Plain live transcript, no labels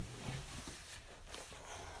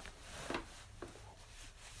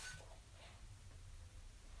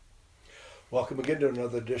Welcome again to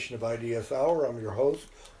another edition of IDS Hour. I'm your host,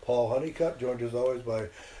 Paul Honeycutt, joined as always by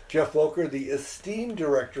Jeff Volker, the esteemed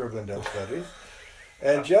director of Indent Studies.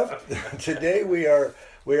 And Jeff, today we are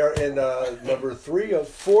in number 3 of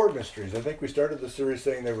 4 mysteries. I think we started the series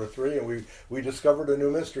saying there were 3, and we discovered a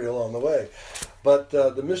new mystery along the way. But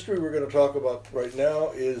the mystery we're going to talk about right now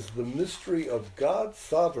is the mystery of God's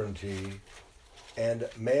sovereignty and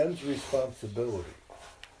man's responsibility.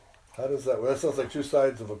 How does that? Well, that sounds like two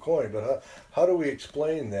sides of a coin, but how do we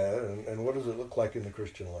explain that, and what does it look like in the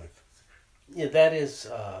Christian life? Yeah,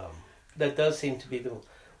 that does seem to be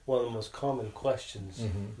one of the most common questions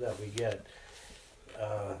that we get.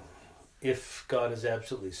 If God is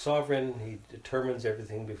absolutely sovereign, He determines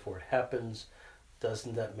everything before it happens,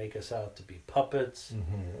 doesn't that make us out to be puppets?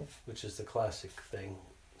 Which is the classic thing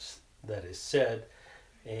that is said.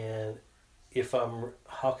 And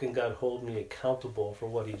how can God hold me accountable for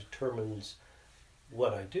what He determines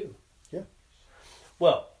what I do? Yeah.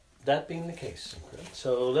 Well, that being the case,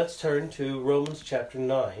 so let's turn to Romans chapter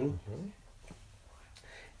 9.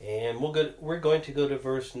 And we're going to go to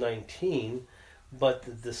verse 19, but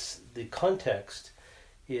the context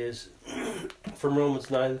is from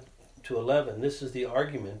Romans 9 to 11. This is the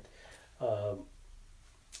argument.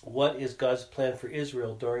 What is God's plan for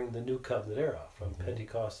Israel during the New Covenant era, from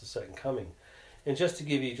Pentecost to Second Coming? And just to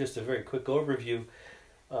give you just a very quick overview,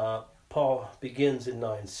 Paul begins in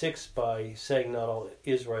 9:6 by saying not all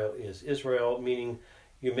Israel is Israel, meaning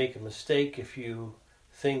you make a mistake if you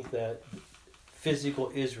think that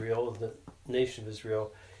physical Israel, the nation of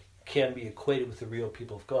Israel, can be equated with the real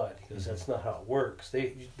people of God, because that's not how it works.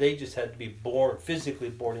 They just had to be physically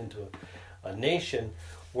born into a nation,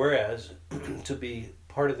 whereas to be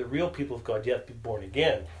part of the real people of God, you have to be born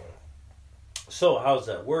again. So how does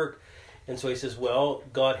that work? And so he says, well,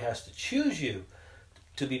 God has to choose you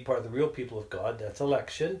to be part of the real people of God. That's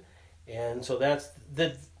election. And so that's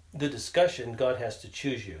the discussion. God has to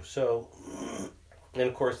choose you. So, and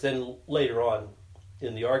of course, then later on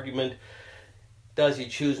in the argument, does He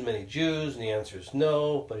choose many Jews? And the answer is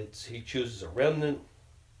no, but He chooses a remnant.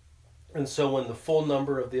 And so when the full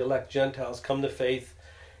number of the elect Gentiles come to faith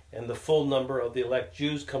and the full number of the elect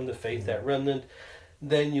Jews come to faith, that remnant,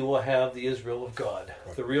 then you will have the Israel of God,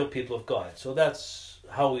 the real people of God. So that's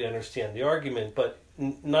how we understand the argument. But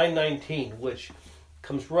 9:19, which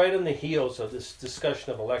comes right on the heels of this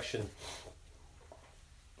discussion of election,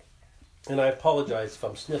 and I apologize if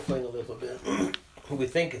I'm sniffling a little bit. We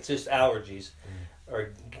think it's just allergies are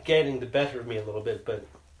getting the better of me a little bit, but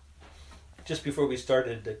just before we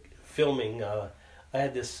started filming, I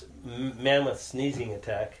had this mammoth sneezing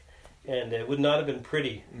attack, and it would not have been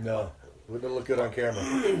pretty. No. Wouldn't look good on camera.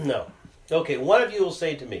 No. Okay, one of you will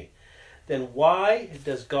say to me, then why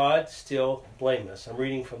does God still blame us? I'm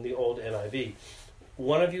reading from the old NIV.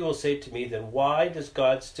 One of you will say to me, then why does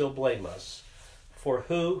God still blame us? For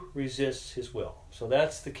who resists His will? So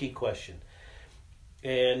that's the key question.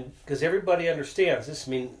 And because everybody understands this,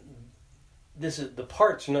 the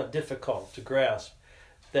parts are not difficult to grasp,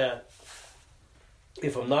 that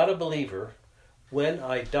if I'm not a believer, when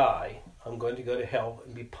I die, I'm going to go to hell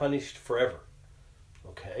and be punished forever.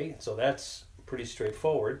 Okay, so that's pretty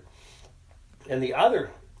straightforward. And the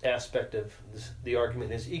other aspect of the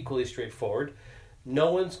argument is equally straightforward.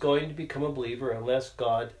 No one's going to become a believer unless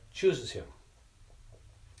God chooses him.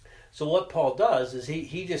 So what Paul does is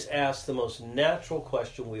he just asks the most natural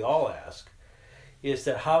question we all ask, is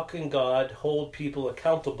that how can God hold people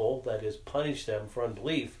accountable, that is, punish them for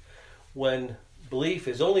unbelief, when belief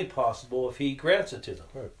is only possible if He grants it to them?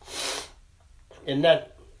 Right. And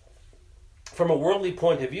that, from a worldly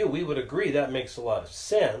point of view, we would agree that makes a lot of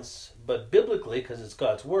sense, but biblically, because it's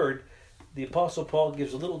God's Word, the Apostle Paul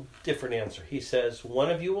gives a little different answer. He says, one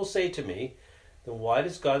of you will say to me, then why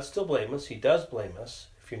does God still blame us? He does blame us,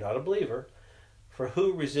 if you're not a believer. For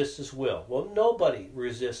who resists His will? Well, nobody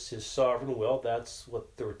resists His sovereign will. That's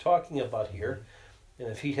what they're talking about here. And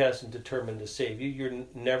if He hasn't determined to save you, you're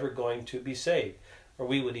never going to be saved. Or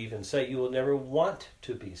we would even say you will never want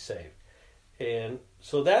to be saved. And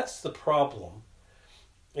so that's the problem.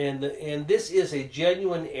 And this is a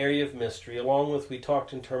genuine area of mystery, along with, we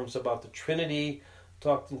talked in terms about the Trinity,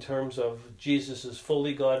 talked in terms of Jesus is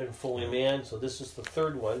fully God and fully man. So this is the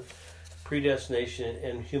third one, predestination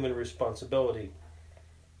and human responsibility.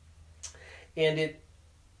 And it,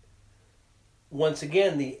 once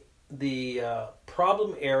again, the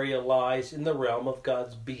problem area lies in the realm of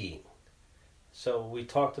God's being. So we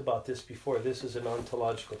talked about this before. This is an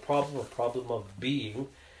ontological problem, a problem of being,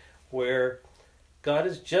 where God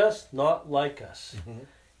is just not like us.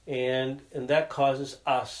 And that causes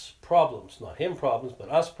us problems. Not Him problems, but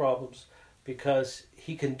us problems. because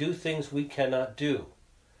he can do things we cannot do.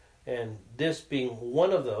 And this being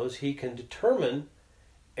one of those, he can determine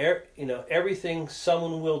everything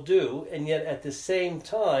someone will do, and yet at the same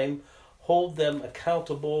time hold them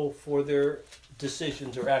accountable for their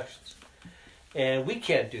decisions or actions. And we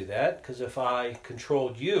can't do that, because if I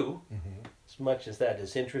controlled you, as much as that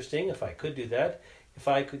is interesting, if I could do that, if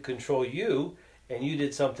I could control you and you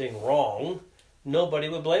did something wrong, nobody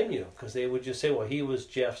would blame you, because they would just say, well, he was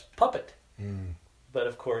Jeff's puppet. But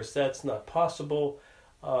of course, that's not possible.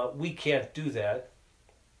 We can't do that.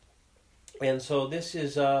 And so this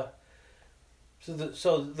is so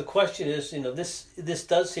the question is, this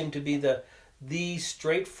does seem to be the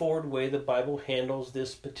straightforward way the Bible handles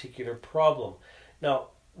this particular problem. Now,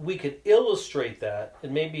 we could illustrate that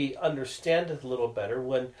and maybe understand it a little better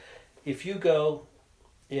if you go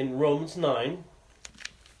in Romans 9,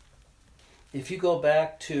 if you go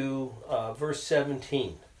back to verse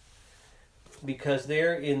 17, because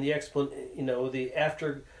there in the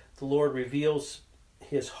after the Lord reveals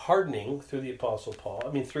his hardening through the Apostle Paul,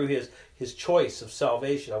 through his choice of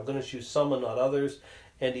salvation. I'm going to choose some and not others.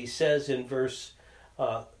 And he says in verse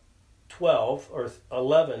 12 or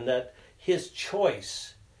 11 that his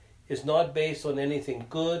choice is not based on anything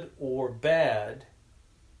good or bad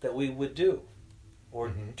that we would do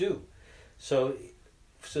or do. So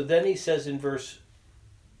then he says in verse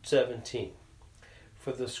 17,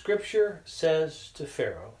 for the scripture says to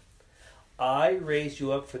Pharaoh, I raised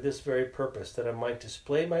you up for this very purpose, that I might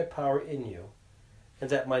display my power in you, and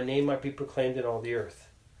that my name might be proclaimed in all the earth.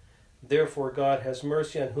 Therefore God has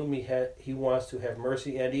mercy on whom he wants to have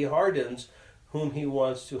mercy, and he hardens whom he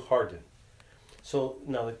wants to harden. So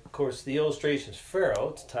now, of course, the illustration is Pharaoh.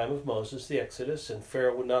 It's the time of Moses, the Exodus, and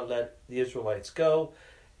Pharaoh would not let the Israelites go.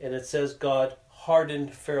 And it says God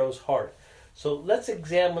hardened Pharaoh's heart. So let's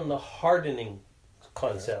examine the hardening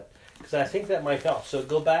concept, because I think that might help. So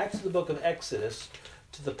go back to the book of Exodus,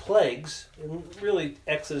 to the plagues, and really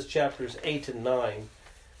Exodus chapters 8 and 9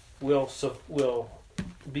 will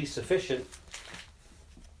be sufficient.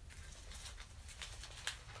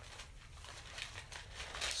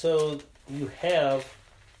 So you have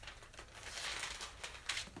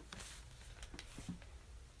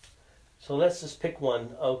let's just pick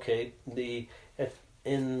one. Okay,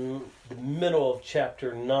 in the middle of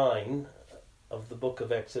chapter 9 of the book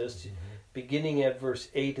of Exodus, beginning at verse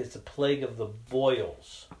 8, it's the plague of the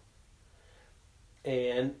boils.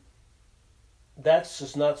 And that's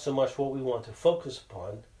just not so much what we want to focus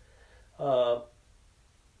upon.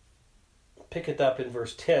 Pick it up in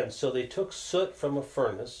verse 10. So they took soot from a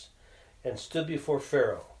furnace and stood before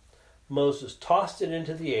Pharaoh. Moses tossed it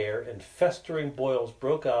into the air, and festering boils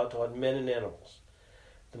broke out on men and animals.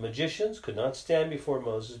 The magicians could not stand before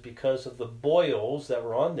Moses because of the boils that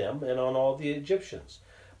were on them and on all the Egyptians.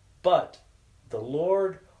 But the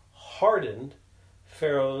Lord hardened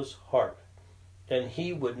Pharaoh's heart, and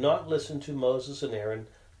he would not listen to Moses and Aaron,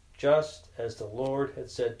 just as the Lord had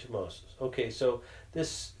said to Moses. Okay, so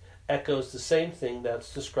this echoes the same thing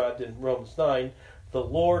that's described in Romans 9. The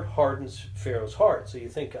Lord hardens Pharaoh's heart. So you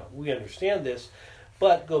think, we understand this,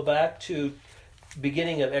 but go back to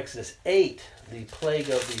beginning of Exodus 8, the plague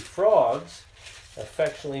of the frogs,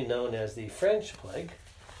 affectionately known as the French plague.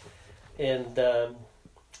 And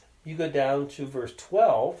you go down to verse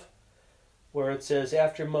 12, where it says,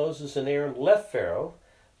 after Moses and Aaron left Pharaoh,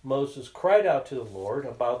 Moses cried out to the Lord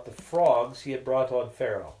about the frogs he had brought on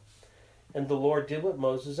Pharaoh. And the Lord did what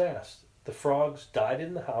Moses asked. The frogs died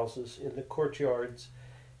in the houses, in the courtyards,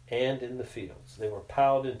 and in the fields. They were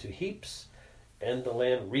piled into heaps, and the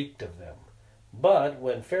land reeked of them. But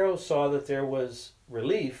when Pharaoh saw that there was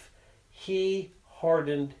relief, he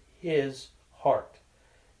hardened his heart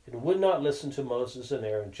and would not listen to Moses and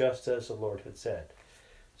Aaron, just as the Lord had said.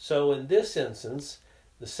 So in this instance,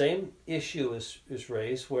 the same issue is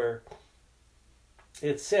raised, where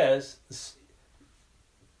it says,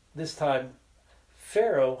 this time,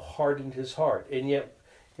 Pharaoh hardened his heart. And yet,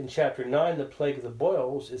 in chapter 9, the plague of the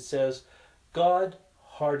boils, it says, God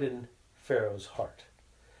hardened Pharaoh's heart.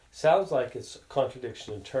 Sounds like it's a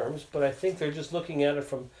contradiction in terms, but I think they're just looking at it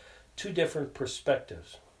from two different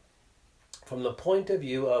perspectives. From the point of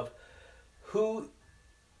view of who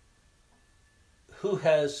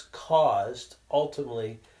has caused,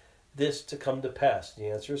 ultimately, this to come to pass. The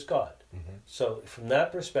answer is God. So from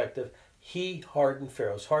that perspective, he hardened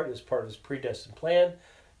Pharaoh's heart as part of his predestined plan,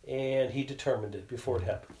 and he determined it before it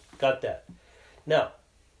happened. Got that. Now,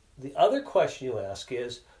 the other question you ask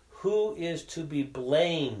is, who is to be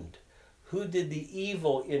blamed? Who did the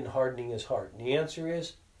evil in hardening his heart? And the answer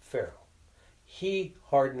is Pharaoh. He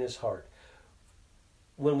hardened his heart.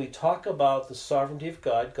 when we talk about the sovereignty of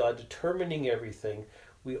God, God determining everything,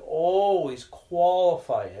 we always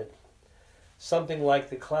qualify it. Something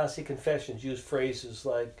like the classic confessions use phrases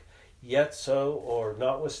like yet so or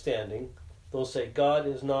notwithstanding. They'll say God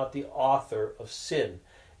is not the author of sin.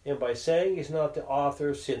 And by saying he's not the author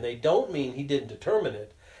of sin, they don't mean he didn't determine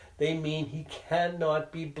it. They mean he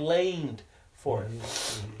cannot be blamed for it.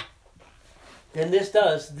 Mm-hmm. And this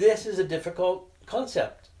is a difficult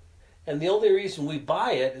concept. And the only reason we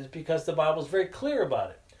buy it is because the Bible's very clear about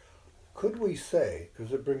it. Could we say,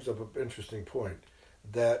 because it brings up an interesting point,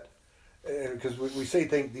 that, because we say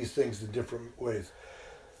these things in different ways,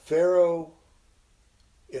 Pharaoh,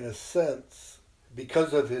 in a sense,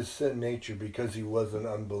 because of his sin nature, because he was an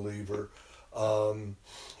unbeliever,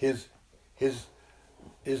 his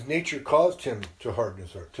nature caused him to harden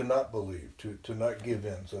his heart, to not believe, to not give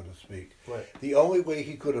in, so to speak. Right. The only way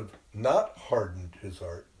he could have not hardened his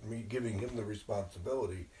heart, me giving him the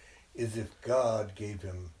responsibility, is if God gave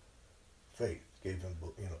him faith, gave him,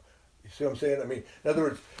 you see what I'm saying? I mean, in other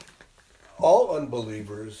words, all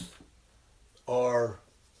unbelievers are,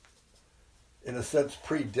 in a sense,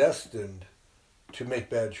 predestined to make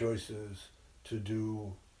bad choices, to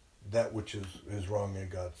do that which is wrong in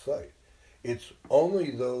God's sight. It's only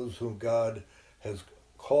those whom God has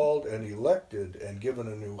called and elected and given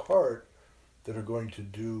a new heart that are going to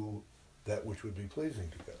do that which would be pleasing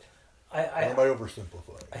to God. Am I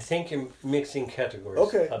oversimplifying? I think you're mixing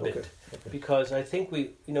categories a bit. Okay. Because I think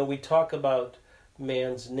we talk about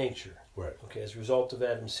man's nature. Right. Okay, as a result of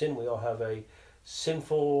Adam's sin, we all have a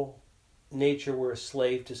sinful nature. We're a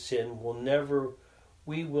slave to sin.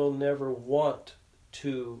 We will never want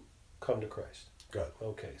to come to Christ. Got it.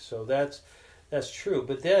 Okay, so that's true.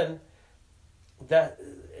 But then that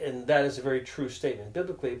is a very true statement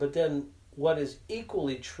biblically. But then what is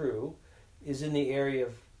equally true is in the area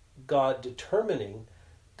of God determining.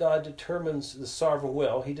 God determines the sovereign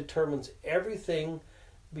will. He determines everything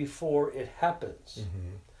before it happens.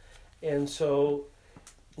 Mm-hmm. And so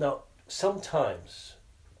now sometimes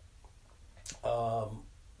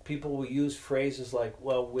people will use phrases like,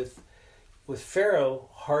 well, with Pharaoh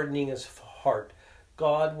hardening his heart,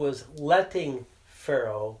 God was letting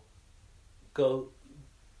Pharaoh go.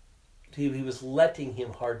 He was letting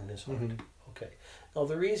him harden his heart. Mm-hmm. Okay. Now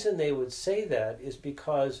the reason they would say that is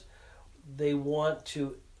because they want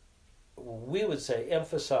to, we would say,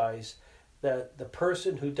 emphasize that the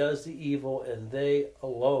person who does the evil and they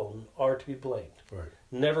alone are to be blamed. Right.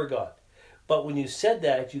 Never God. But when you said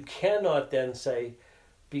that, you cannot then say,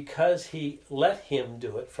 because he let him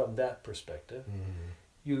do it from that perspective,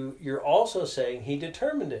 mm-hmm. you're also saying he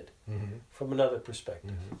determined it mm-hmm. from another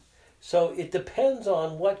perspective. Mm-hmm. So it depends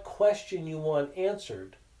on what question you want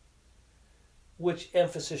answered, which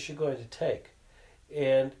emphasis you're going to take.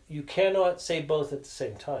 And you cannot say both at the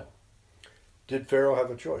same time. Did Pharaoh have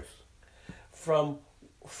a choice? From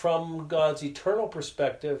God's eternal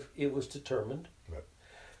perspective, it was determined. Right.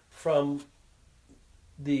 From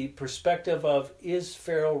the perspective of, is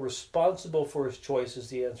Pharaoh responsible for his choices?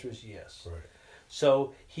 The answer is yes. Right.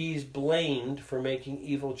 So he's blamed for making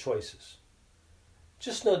evil choices.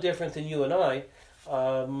 Just no different than you and I.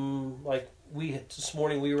 This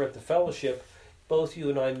morning we were at the fellowship. Both you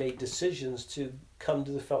and I made decisions to come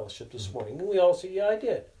to the fellowship this morning. And we all said, yeah, I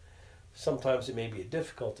did. Sometimes it may be a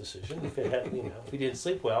difficult decision if it had, if we didn't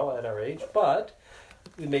sleep well at our age, but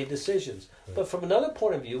we made decisions. But from another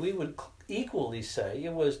point of view, we would equally say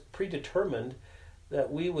it was predetermined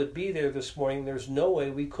that we would be there this morning. There's no way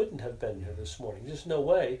we couldn't have been there this morning. There's no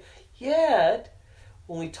way. Yet,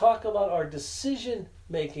 when we talk about our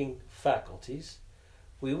decision-making faculties,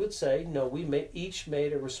 we would say, no, we each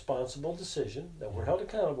made a responsible decision that we're held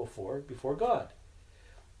accountable for before God.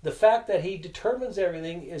 The fact that he determines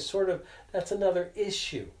everything is that's another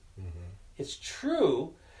issue. Mm-hmm. It's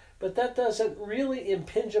true, but that doesn't really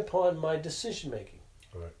impinge upon my decision-making.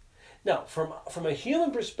 Right. Now, from a human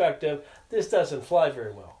perspective, this doesn't fly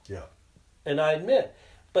very well. Yeah. And I admit,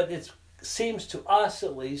 but it seems to us,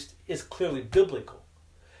 at least, it's clearly biblical.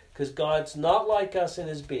 Because God's not like us in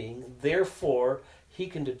his being, therefore, he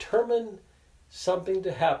can determine something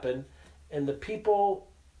to happen, and the people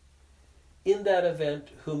in that event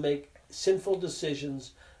who make sinful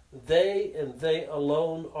decisions, they and they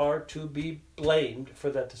alone are to be blamed for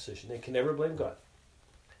that decision. They can never blame God.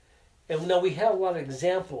 And now we have a lot of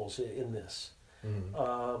examples in this.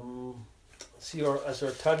 Mm-hmm. As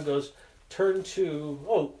our time goes, turn to,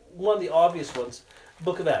 one of the obvious ones,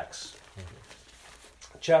 Book of Acts.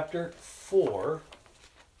 Mm-hmm. Chapter 4.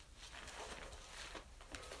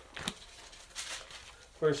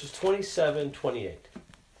 Verses 27, 28.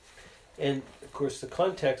 And, of course, the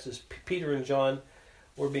context is Peter and John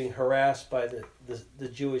were being harassed by the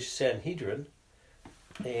Jewish Sanhedrin,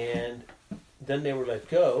 and then they were let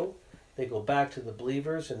go. They go back to the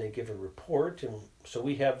believers and they give a report, and so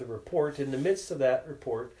we have the report. In the midst of that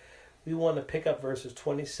report, we want to pick up verses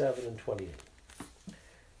 27 and 28.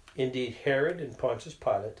 Indeed, Herod and Pontius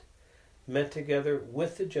Pilate met together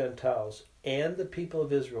with the Gentiles and the people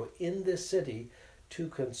of Israel in this city to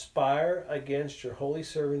conspire against your holy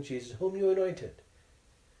servant Jesus, whom you anointed.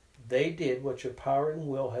 They did what your power and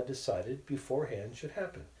will had decided beforehand should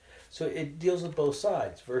happen. So it deals with both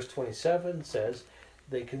sides. Verse 27 says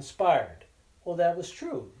they conspired. Well, that was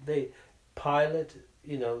true. Pilate,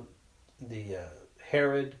 the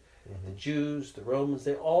Herod, the Jews, the Romans,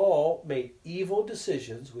 they all made evil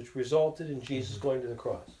decisions which resulted in Jesus going to the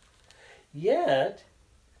cross. Yet,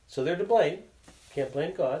 so they're to blame. Can't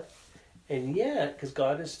blame God. And yet, because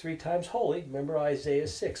God is 3 times holy, remember Isaiah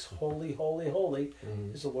 6, holy, holy, holy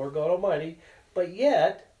is the Lord God Almighty. But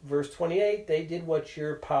yet, verse 28, they did what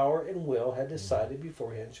your power and will had decided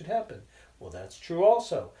beforehand should happen. Well, that's true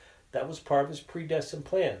also. That was part of his predestined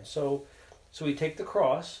plan. So we take the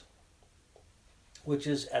cross, which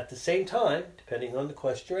is at the same time, depending on the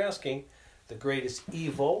question you're asking, the greatest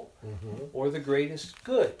evil or the greatest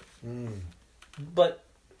good. But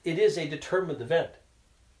it is a determined event.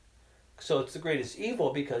 So it's the greatest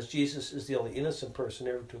evil because Jesus is the only innocent person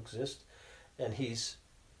ever to exist, and he's,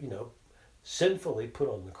 sinfully put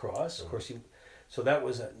on the cross. Of course, so that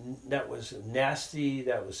was nasty.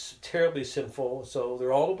 That was terribly sinful. So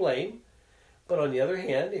they're all to blame. But on the other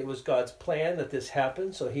hand, it was God's plan that this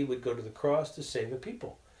happened, so he would go to the cross to save the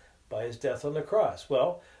people by his death on the cross.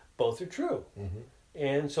 Well, both are true.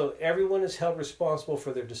 And so everyone is held responsible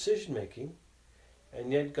for their decision making,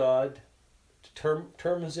 and yet God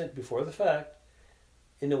determines it before the fact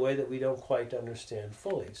in a way that we don't quite understand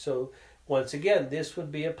fully. So once again, this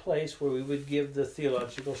would be a place where we would give the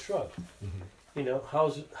theological shrug.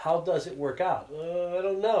 How does it work out? I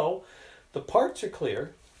don't know. The parts are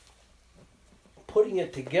clear. Putting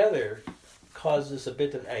it together causes a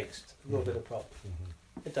bit of angst, a little bit of problem.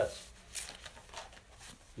 It does.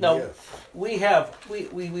 Now,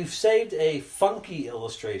 we've saved a funky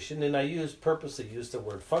illustration, and I purposely used the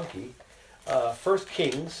word funky. 1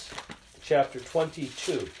 Kings chapter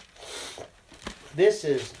 22. This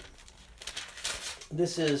is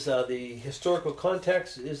the historical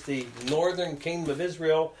context. Is the northern kingdom of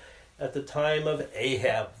Israel at the time of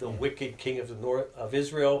Ahab, the wicked king of the north of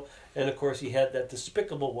Israel, and of course he had that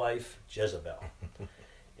despicable wife Jezebel,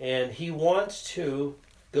 and he wants to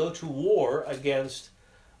go to war against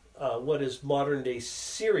what is modern day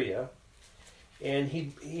Syria, and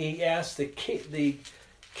he asked the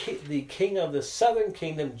king of the southern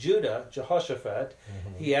kingdom, Judah, Jehoshaphat,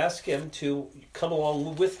 he asked him to come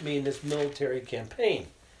along with me in this military campaign.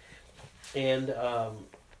 And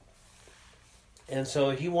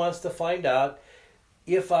so he wants to find out,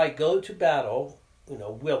 if I go to battle,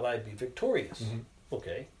 will I be victorious?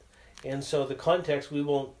 Okay. And so the context,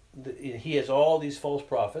 he has all these false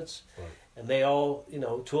prophets, and they all,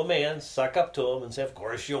 to a man, suck up to him and say, of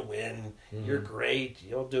course you'll win, you're great,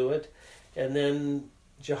 you'll do it. And then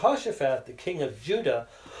Jehoshaphat, the king of Judah,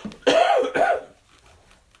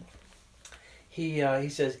 he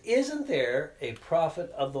says, isn't there a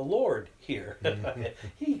prophet of the Lord here?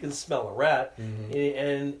 He can smell a rat.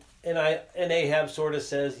 And Ahab sort of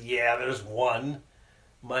says, yeah, there's one,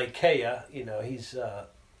 Micaiah.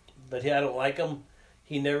 But I don't like him.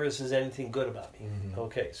 He never says anything good about me.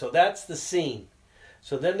 Okay, so that's the scene.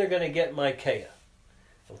 So then they're going to get Micaiah.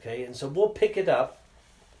 Okay, and so we'll pick it up.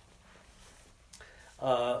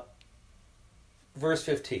 Verse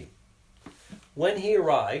 15. When he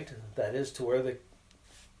arrived, that is to where the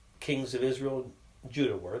kings of Israel and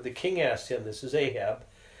Judah were, the king asked him, this is Ahab,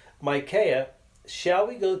 Micaiah, shall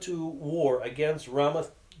we go to war against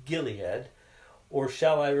Ramoth Gilead, or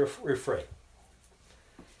shall I refrain?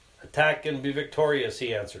 Attack and be victorious,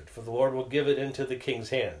 he answered, for the Lord will give it into the king's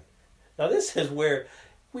hand. Now this is where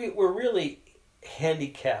we're really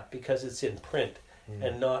handicapped because it's in print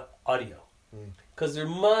and not audio. Because there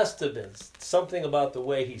must have been something about the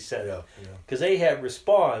way he said it. Because Ahab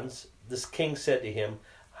responds, this king said to him,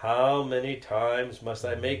 how many times must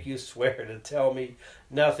I make you swear to tell me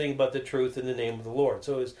nothing but the truth in the name of the Lord?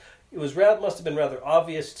 So it must have been rather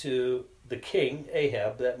obvious to the king,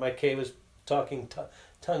 Ahab, that Micaiah was talking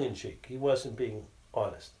tongue-in-cheek. He wasn't being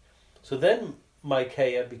honest. So then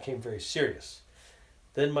Micaiah became very serious.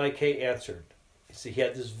 Then Micaiah answered. See, he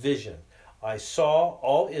had this vision. I saw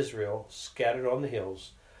all Israel scattered on the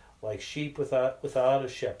hills, like sheep without a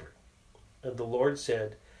shepherd. And the Lord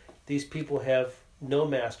said, these people have no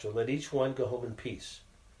master. Let each one go home in peace.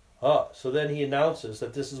 So then he announces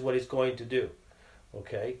that this is what he's going to do.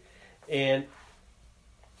 Okay? And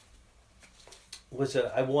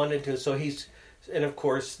I wanted to, so he's, and of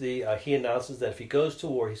course he announces that if he goes to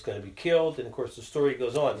war, he's going to be killed, and of course the story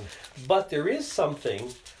goes on. But there is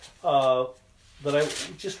something that I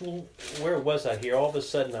just, where was I here? All of a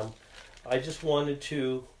sudden I just wanted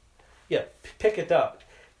to, pick it up.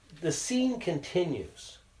 The scene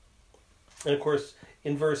continues. And of course,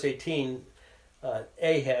 in verse 18,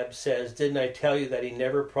 Ahab says, "Didn't I tell you that he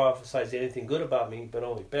never prophesies anything good about me, but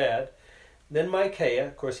only bad?" Then Micaiah,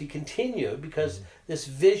 of course, he continued, because this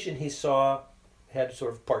vision he saw had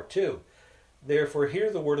sort of part 2. "Therefore hear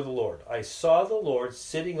the word of the Lord. I saw the Lord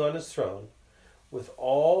sitting on his throne, with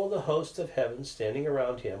all the host of heaven standing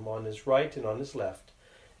around him, on his right and on his left.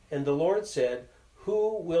 And the Lord said,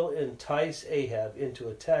 who will entice Ahab into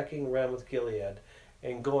attacking Ramoth Gilead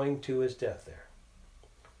and going to his death there?"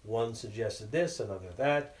 One suggested this, another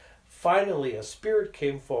that. Finally a spirit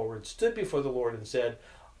came forward, stood before the Lord, and said,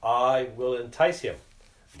 "I will entice him."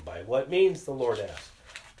 "By what means?" the Lord asked.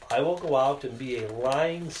 "I will go out and be a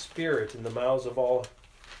lying spirit in the mouths of all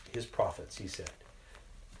his prophets," he said.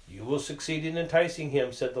 "You will succeed in enticing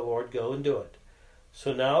him," said the Lord. "Go and do it."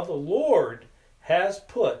 So now the Lord has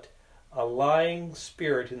put a lying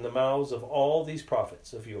spirit in the mouths of all these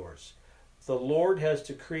prophets of yours. The Lord has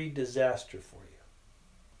decreed disaster for you.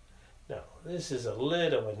 Now, this is a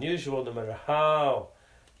little unusual no matter how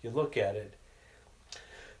you look at it.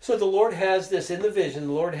 So the Lord has this in the vision.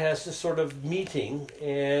 The Lord has this sort of meeting,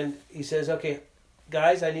 and he says, "Okay,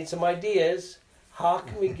 guys, I need some ideas. How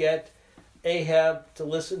can we get Ahab to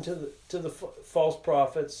listen to the false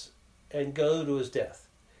prophets and go to his death?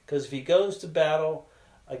 Because if he goes to battle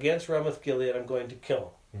against Ramoth Gilead, I'm going to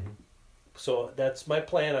kill him." Mm-hmm. So that's my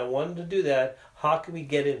plan. I wanted to do that. How can we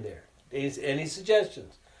get in there? Any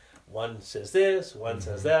suggestions? One says this, one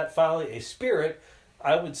says that. Finally, a spirit,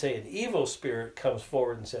 I would say an evil spirit, comes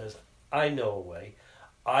forward and says, "I know a way.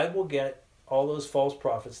 I will get all those false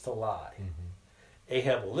prophets to lie. Mm-hmm.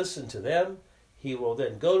 Ahab will listen to them. He will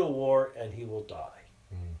then go to war and he will die."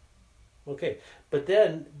 Mm-hmm. Okay, but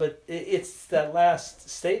it's that last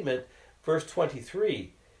statement, verse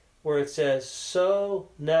 23, where it says, "So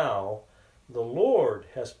now the Lord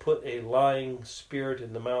has put a lying spirit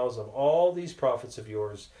in the mouths of all these prophets of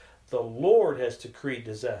yours. The Lord has decreed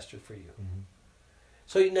disaster for you." Mm-hmm.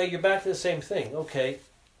 So now you're back to the same thing. Okay,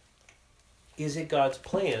 is it God's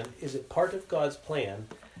plan? Is it part of God's plan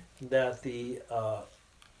that the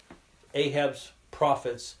Ahab's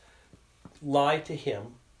prophets lie to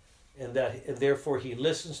him, and therefore he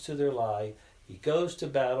listens to their lie, he goes to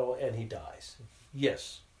battle, and he dies?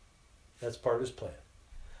 Yes, that's part of his plan.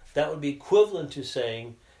 That would be equivalent to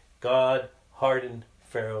saying God hardened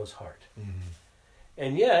Pharaoh's heart. Mm-hmm.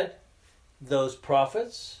 And yet, those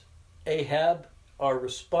prophets, Ahab, are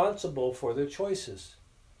responsible for their choices.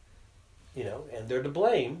 And they're to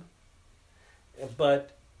blame.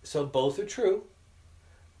 But, so both are true.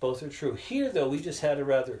 Both are true. Here, though, we just had a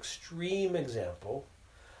rather extreme example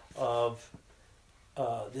of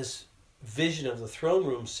this vision of the throne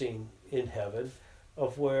room scene in heaven,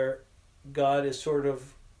 of where God is sort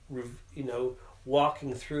of,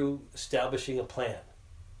 walking through establishing a plan.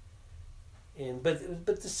 But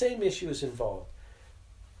the same issue is involved.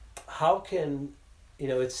 How can,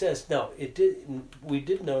 it says, we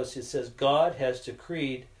did notice it says God has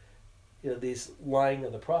decreed, these lying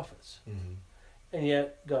of the prophets. Mm-hmm. And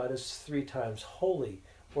yet God is 3 times holy.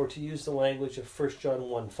 Or to use the language of 1 John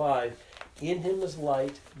 1:5, in him is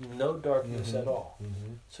light, no darkness mm-hmm. at all.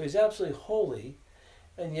 Mm-hmm. So he's absolutely holy,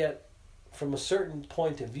 and yet from a certain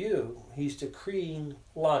point of view, he's decreeing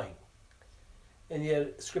lying. And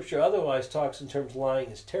yet Scripture otherwise talks in terms of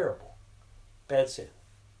lying is terrible, bad sin.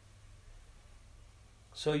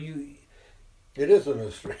 So it is a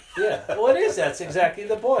mystery. Yeah, well, it is. That's exactly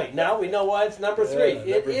the point. Now we know why it's number 3.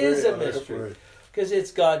 It is a mystery. Because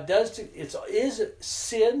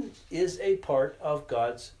sin is a part of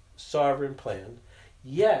God's sovereign plan.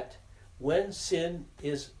 Yet, when sin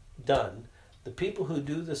is done, the people who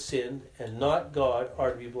do the sin and not God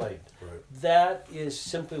are to be blamed. Right. That is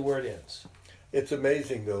simply where it ends. It's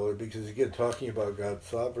amazing, though, because, again, talking about God's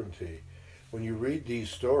sovereignty, when you read these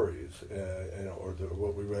stories,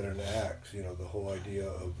 what we read in Acts, the whole idea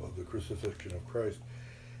of the crucifixion of Christ,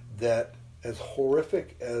 that as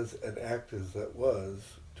horrific as an act as that was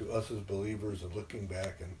to us as believers and looking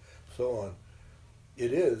back and so on,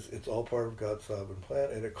 it's all part of God's sovereign plan,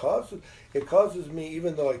 and it causes me,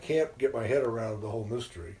 even though I can't get my head around the whole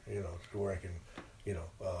mystery, to where I can,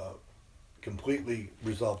 completely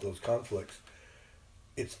resolve those conflicts,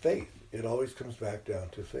 it's faith. It always comes back down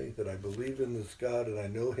to faith, that I believe in this God and I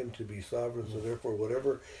know him to be sovereign, so therefore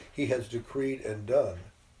whatever he has decreed and done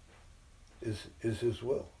is his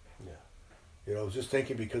will. Yeah. You know, I was just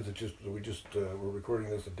thinking, because we're recording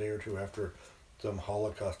this a day or two after some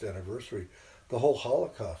Holocaust anniversary. The whole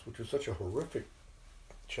Holocaust, which was such a horrific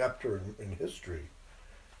chapter in history,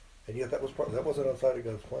 and yet that wasn't outside of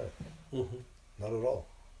God's plan. Mm-hmm. Not at all.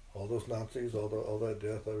 All those Nazis, all that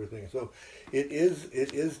death, everything. So it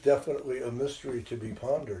is definitely a mystery to be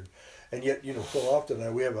pondered, and yet, you know, so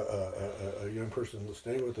often we have a young person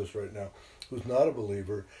staying with us right now who's not a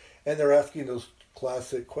believer, and they're asking those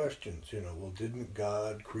classic questions. You know, well, didn't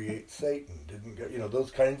God create Satan? Didn't God, you know,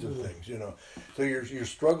 those kinds of things? You know, so you're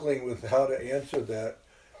struggling with how to answer that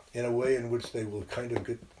in a way in which they will kind of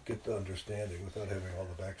get the understanding without having all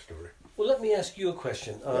the backstory. Well, let me ask you a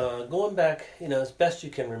question. Going back, you know, as best you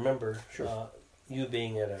can remember, Sure. You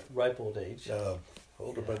being at a ripe old age.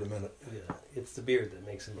 Older by the minute. Yeah, it's the beard that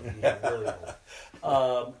makes him look really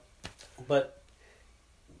old. But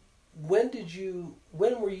when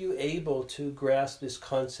were you able to grasp this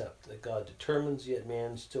concept that God determines, yet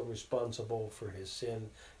man is still responsible for his sin,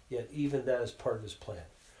 yet even that is part of his plan?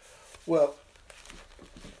 Well,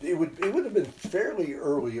 it would have been fairly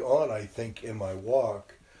early on, I think, in my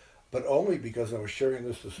walk, but only because I was sharing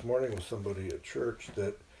this morning with somebody at church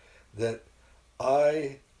that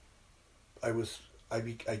I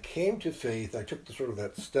came to faith. I took the sort of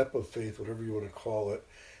that step of faith, whatever you want to call it,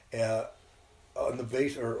 on the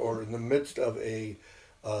base or in the midst of a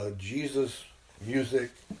Jesus music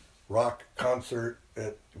rock concert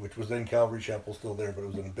which was in Calvary Chapel, still there, but it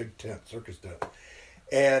was in a big tent, circus tent.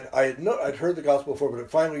 And I'd heard the gospel before, but it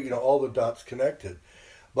finally, you know, all the dots connected.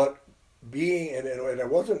 But and I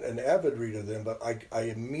wasn't an avid reader then, but I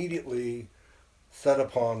immediately set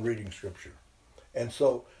upon reading Scripture. And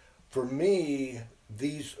so for me,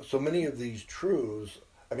 so many of these truths,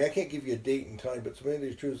 I mean, I can't give you a date and time, but so many of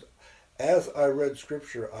these truths, as I read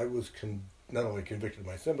Scripture, I was not only convicted of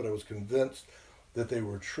my sin, but I was convinced that they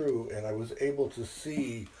were true, and I was able to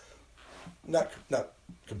see, not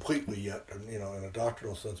completely yet, you know, in a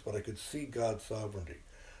doctrinal sense, but I could see God's sovereignty.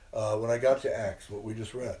 When I got to Acts, what we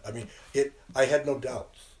just read, I mean, I had no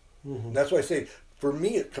doubts. Mm-hmm. And that's why I say, for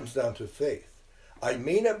me, it comes down to faith. I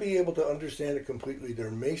may not be able to understand it completely.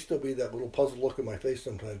 There may still be that little puzzled look in my face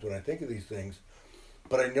sometimes when I think of these things,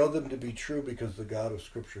 but I know them to be true because the God of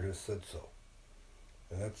Scripture has said so.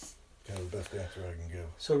 And that's kind of the best answer I can give.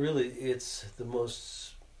 So really, it's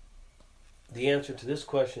the answer to this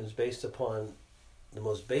question is based upon the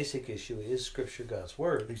most basic issue: is Scripture God's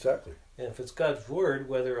Word? Exactly. And if it's God's Word,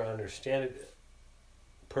 whether I understand it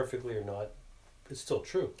perfectly or not, it's still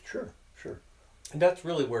true. Sure. And that's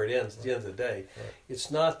really where it ends at the end of the day. Right.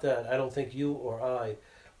 It's not that I don't think you or I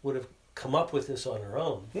would have come up with this on our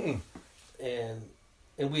own. And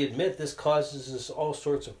we admit this causes us all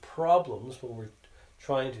sorts of problems when we're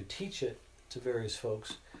trying to teach it to various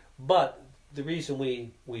folks. But the reason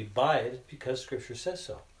we buy it is because Scripture says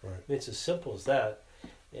so. Right. I mean, it's as simple as that.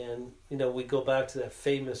 And, you know, we go back to that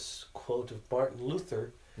famous quote of Martin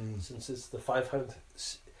Luther, since it's the 500th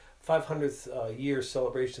year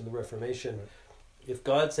celebration of the Reformation. Right. If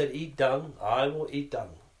God said, eat dung, I will eat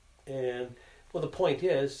dung. And, well, the point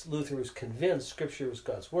is, Luther was convinced Scripture was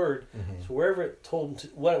God's Word. Mm-hmm. So whatever it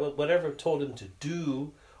told him to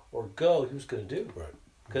do or go, he was going to do. Right.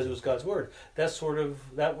 Because it was God's Word. That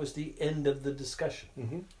was the end of the discussion.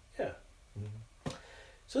 Mm-hmm. Yeah. Mm-hmm.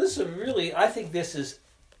 So this is I think this is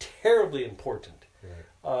terribly important, right,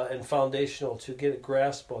 and foundational to get a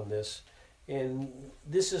grasp on this. And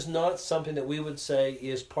this is not something that we would say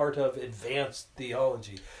is part of advanced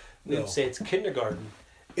theology. We would say it's kindergarten.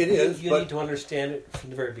 It is. You need to understand it from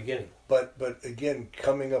the very beginning. But again,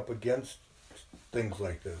 coming up against things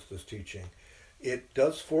like this teaching, it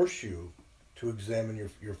does force you to examine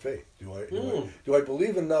your faith. Do I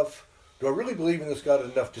believe enough? Do I really believe in this God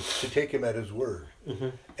enough to take him at his word, mm-hmm,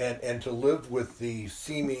 and to live with the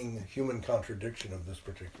seeming human contradiction of this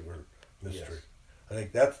particular mystery? Yes. I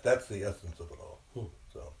think that's the essence of it all.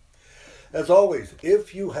 So, as always,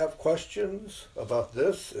 if you have questions about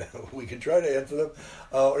this, we can try to answer them,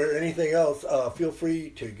 or anything else, feel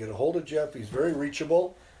free to get a hold of Jeff. He's very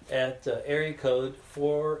reachable. At area code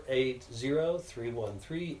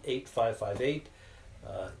 480-313-8558.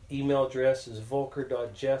 Email address is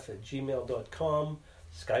volker.jeff@gmail.com.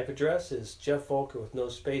 Skype address is Jeff Volker with no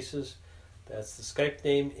spaces. That's the Skype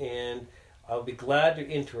name, and I'll be glad to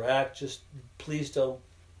interact. Just please don't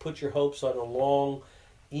put your hopes on a long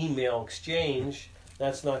email exchange.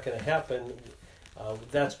 That's not going to happen.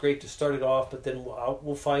 That's great to start it off, but then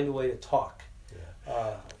we'll find a way to talk.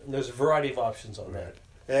 Yeah. And there's a variety of options on that.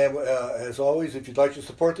 And as always, if you'd like to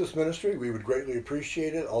support this ministry, we would greatly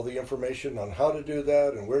appreciate it. All the information on how to do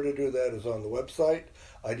that and where to do that is on the website,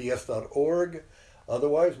 ids.org.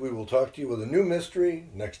 Otherwise, we will talk to you with a new mystery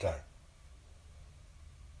next time.